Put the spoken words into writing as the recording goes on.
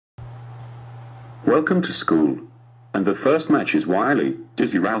Welcome to school. And the first match is Wiley,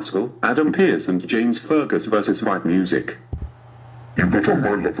 Dizzy Rascal, Adam Pearce and James Fergus versus White Music. You bet on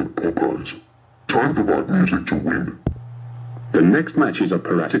my love of Popeyes. Time for White Music to win. The next match is a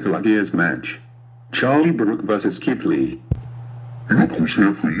Piratical Ideas match. Charlie Brooke versus Keith Lee. Look who's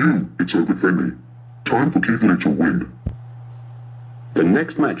here for you, it's Obed Femi. Time for Keith Lee to win. The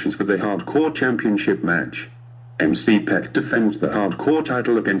next match is for the Hardcore Championship match. MC Peck defends the Hardcore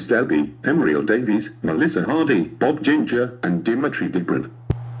title against Elby, Emriel Davies, Melissa Hardy, Bob Ginger, and Dimitri Dibrev.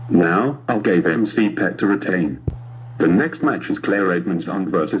 Now, I'll give MC Peck to retain. The next match is Claire Edmonds-Ung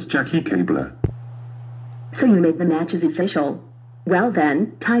versus Jackie Kabler. So you made the matches official. Well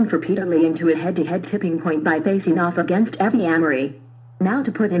then, time for Peter Lee into a head-to-head tipping point by facing off against Evie Amory. Now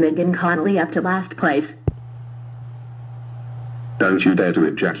to put Imogen Connolly up to last place. Don't you dare do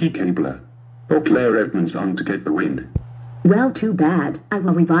it, Jackie Kabler. Or Claire Edmonds-Ung to get the win. Well, too bad. I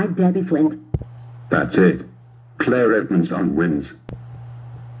will revive Debbie Flint. That's it. Claire Edmonds-Ung wins.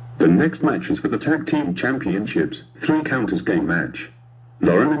 The next match is for the Tag Team Championships, 3 counters game match.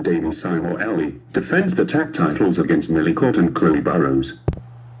 Lauren and Davey Simon Ellie defends the tag titles against Millie Court and Chloe Burrows.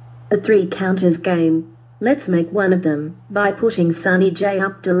 A 3 counters game. Let's make one of them by putting Sunny J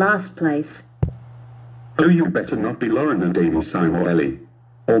up to last place. Oh, you better not be Lauren and Davey Simon Ellie.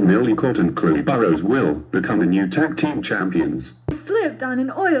 Or Millie Court and Chloe Burrows will become the new tag team champions. He slipped on an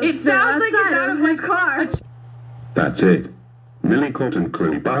oil It spill sounds like it's outside out of of his my car. That's it. Millie Court and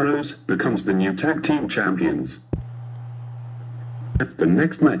Chloe Burrows becomes the new tag team champions. The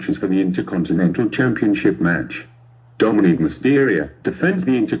next match is for the Intercontinental Championship match. Dominique Mysterio defends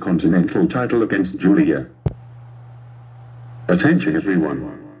the Intercontinental title against Julia. Attention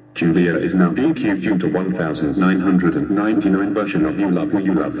everyone. Julia is now DQ'd due to 1999 version of You Love Who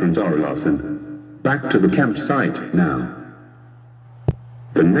You Love from Zara Larsson. Back to the campsite now.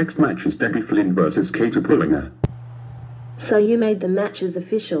 The next match is Debbie Flynn versus Kater Pullinger. So you made the matches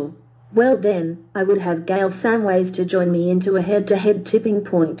official. Well then, I would have Gail Samways to join me into a head-to-head tipping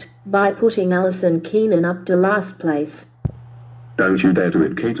point by putting Alison Keenan up to last place. Don't you dare do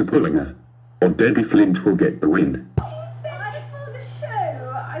it, Kater Pullinger. Or Debbie Flint will get the win. Before the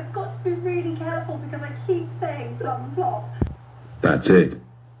show, I've got to be really careful because I keep saying plum plop. That's it.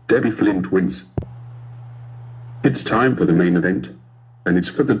 Debbie Flint wins. It's time for the main event. And it's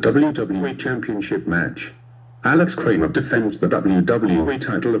for the WWE Championship match. Alex Kramer defends the WWE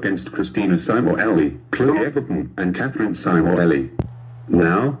title against Christina Simon-Ellie, Chloe Everton, and Catherine Simon-Ellie.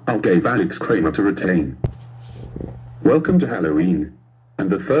 Now, I'll give Alex Kramer to retain. Welcome to Halloween.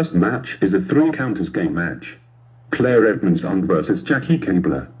 And the first match is a 3 counters game match. Claire Edmonds-Ung versus Jackie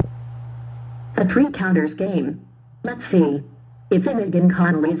Kabler. A 3 counters game. Let's see. If Imogen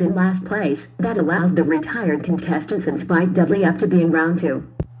Connolly is in last place, that allows the retired contestants and Spike Dudley up to being round 2.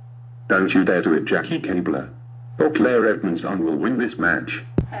 Don't you dare do it, Jackie Kabler. Or Claire Edmonds-Ung will win this match.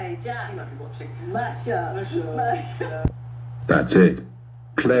 Hey Jack, you might be watching Masha. That's it.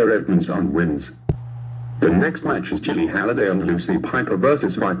 Claire Edmonds-Ung wins. The next match is Jilly Halliday and Lucy Piper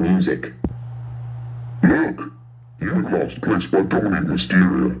versus White Music. Look, you lost place by Dominic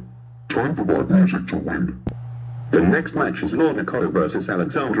Mysterio. Time for White Music to win. The next match is Lorna Cole versus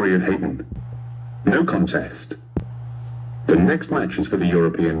Alexandria Hayden. No contest. The next match is for the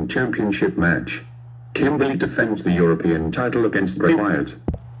European Championship match. Kimberly defends the European title against Bray Wyatt.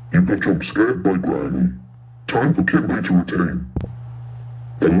 You got jump scared by Granny. Time for Kimberly to retain.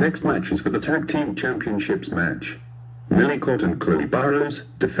 The next match is for the Tag Team Championships match. Millie Court and Chloe Burrows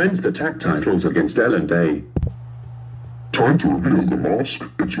defends the tag titles against Ellen Day. Time to reveal the mask.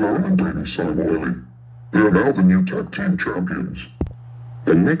 It's Lauren and Davey Simon-Ellie. They are now the new tag team champions.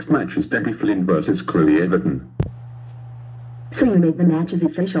 The next match is Debbie Flynn versus Chloe Everton. So you made the matches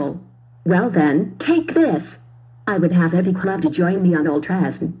official. Well then, take this. I would have every club to join me on Old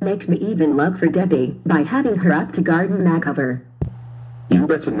Trask. Makes me even love for Debbie by having her up to Garden Makeover. You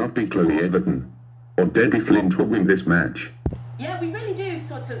better not be Chloe Everton. Or Debbie Flint will win this match. Yeah, we really do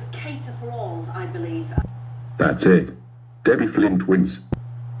sort of cater for all, I believe. That's it. Debbie Flint wins.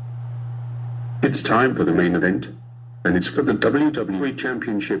 It's time for the main event. And it's for the WWE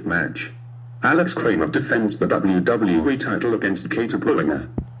Championship match. Alex Kramer defends the WWE title against Kater Pullinger.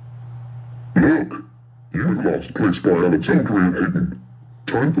 Look, you lost place by Alexandria Hayden.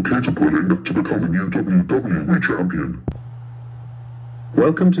 Time for Kater Pullinger to become the new WWE champion.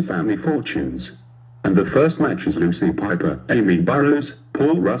 Welcome to Family Fortunes. And the first match is Lucy Piper, Amy Burrows,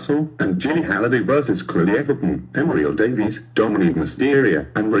 Paul Russell, and Jilly Halliday versus Chloe Everton, Emriel Davies, Dominique Mysterio,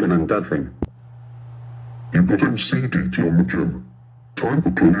 and Ronan Duffing. You got MCDT on the gym. Time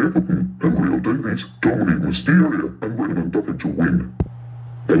for Chloe Everton, Emriel Davies, Dominique Mysterio, and Ronan Duffing to win.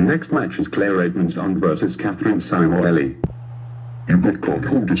 The next match is Claire Edmonds versus Catherine Simon-Ellie. You've got card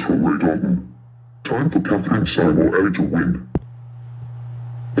holders from Ray Dalton. Time for Catherine Simon-Ellie to win.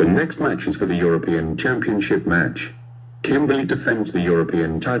 The next match is for the European Championship match. Kimberly defends the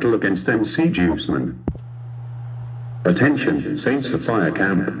European title against MC Juiceman. Attention, St. Sophia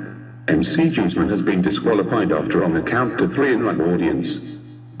Camp. MC Juiceman has been disqualified after on the count to 3 in live audience.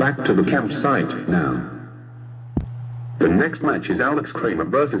 Back to the campsite now. The next match is Alex Kramer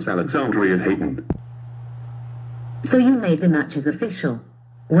versus Alexandria Hayden. So you made the matches official.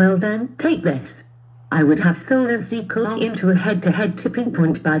 Well then, take this. I would have Solo Sikoa into a head-to-head tipping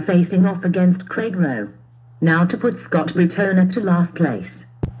point by facing off against Craig Rowe. Now to put Scott Britton up to last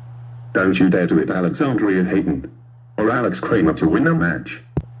place. Don't you dare do it, Alexandria Hayden. Or Alex Kramer to win the match.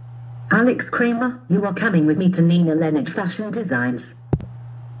 Alex Kramer, you are coming with me to Nina Leonard Fashion Designs.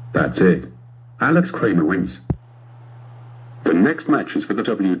 That's it. Alex Kramer wins. The next match is for the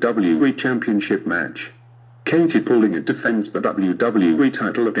WWE Championship match. Katie Pullinger defends the WWE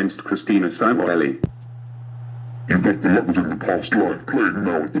title against Christina Simon-Ellie. You've got the lovers in the past life playing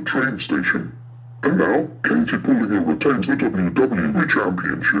now at the train station. And now, Katie Pullinger retains the WWE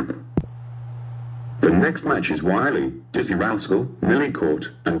Championship. The next match is Wiley, Dizzy Rascal, Millie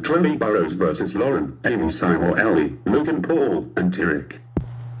Court, and Chloe Burrows versus Lauren, Amy Simon-Ellie, Logan Paul, and Tyrek.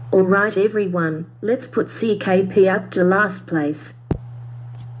 Alright everyone, let's put CKP up to last place.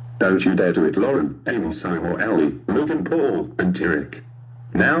 Don't you dare do it, Lauren, Amy Simon-Ellie, Logan Paul, and Tyrek.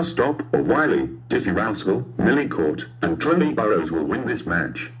 Now stop, or Wiley, Dizzy Rascal, Millie Court, and Chloe Burrows will win this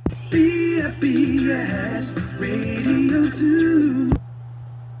match. BFBS Radio 2.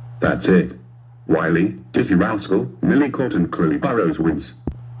 That's it. Wiley, Dizzy Rascal, Millie Court, and Chloe Burrows wins.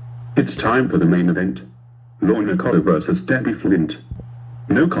 It's time for the main event. Lorna Cotto versus Debbie Flint.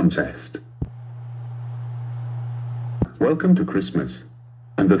 No contest. Welcome to Christmas.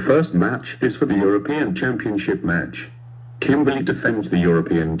 And the first match is for the European Championship match. Kimberly defends the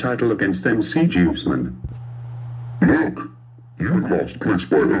European title against MC Juiceman. Look, you in last place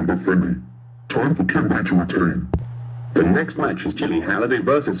by Amber Fendi. Time for Kimberly to retain. The next match is Jilly Halliday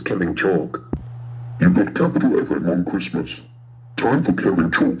versus Kevin Chalk. You've got capital FM on Christmas. Time for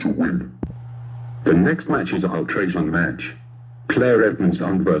Kevin Chalk to win. The next match is Ultrason match. Claire Edmonds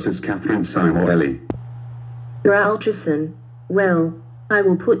versus Catherine Simon-Ellie. Ultrason. Well, I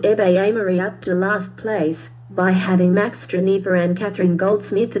will put Ebe Amory up to last place by having Max Straniva and Catherine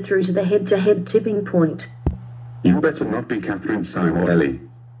Goldsmith through to the head-to-head tipping point. You better not be Catherine Simon-Ellie,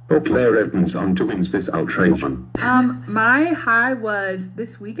 or Claire Edmonds to wins this Ultrason. My high was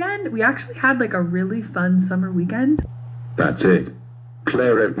this weekend. We actually had like a really fun summer weekend. That's it.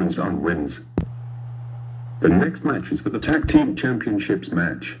 Claire Edmonds wins. The next match is for the Tag Team Championships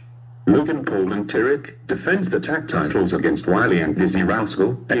match. Logan Paul and Tyrek defends the tag titles against Wiley and Dizzy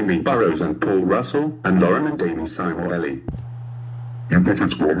Rascal, Amy Burrows and Paul Russell, and Lauren and Amy Simon-Ellie. You bet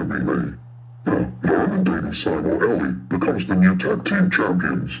it's gonna be me. Now, Lauren and Amy Simon-Ellie becomes the new Tag Team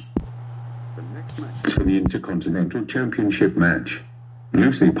Champions. The next match is for the Intercontinental Championship match.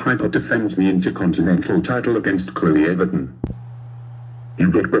 Lucy Piper defends the Intercontinental title against Chloe Everton.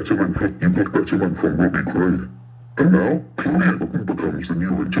 You got better men from Robbie Craig. And now, Chloe Everton becomes the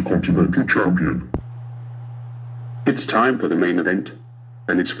new Intercontinental Champion. It's time for the main event,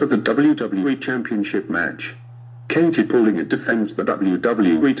 and it's for the WWE Championship match. Katie Pullinger defends the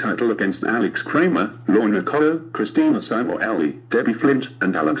WWE title against Alex Kramer, Lorna Cotto, Christina Simon-Ellie, Debbie Flint,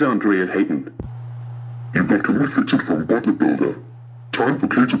 and Alexandria Hayden. You got a refitted from Bodybuilder. Time for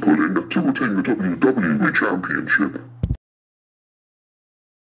Katie Pullinger to retain the WWE Championship.